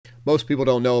Most people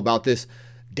don't know about this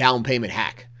down payment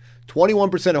hack.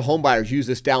 21% of homebuyers use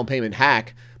this down payment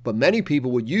hack, but many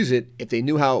people would use it if they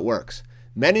knew how it works.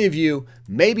 Many of you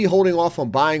may be holding off on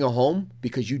buying a home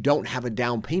because you don't have a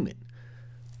down payment.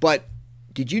 But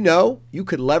did you know you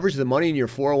could leverage the money in your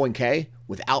 401k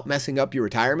without messing up your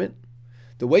retirement?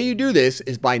 The way you do this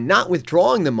is by not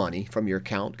withdrawing the money from your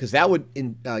account, because that would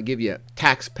give you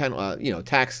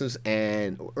taxes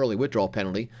and early withdrawal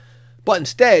penalty. But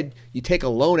instead, you take a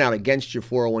loan out against your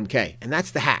 401k, and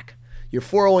that's the hack. Your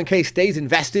 401k stays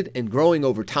invested and growing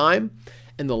over time,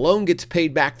 and the loan gets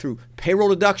paid back through payroll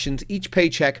deductions each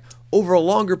paycheck over a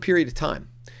longer period of time.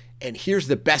 And here's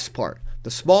the best part. The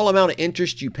small amount of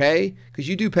interest you pay, because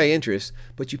you do pay interest,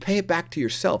 but you pay it back to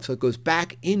yourself, so it goes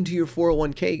back into your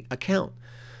 401k account.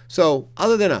 So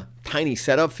other than a tiny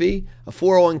setup fee, a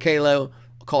 401k loan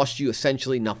costs you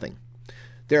essentially nothing.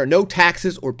 There are no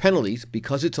taxes or penalties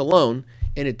because it's a loan,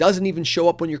 and it doesn't even show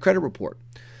up on your credit report.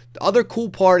 The other cool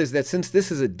part is that since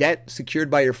this is a debt secured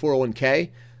by your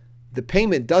 401k, the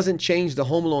payment doesn't change the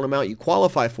home loan amount you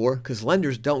qualify for because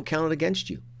lenders don't count it against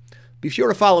you. Be sure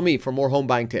to follow me for more home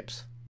buying tips.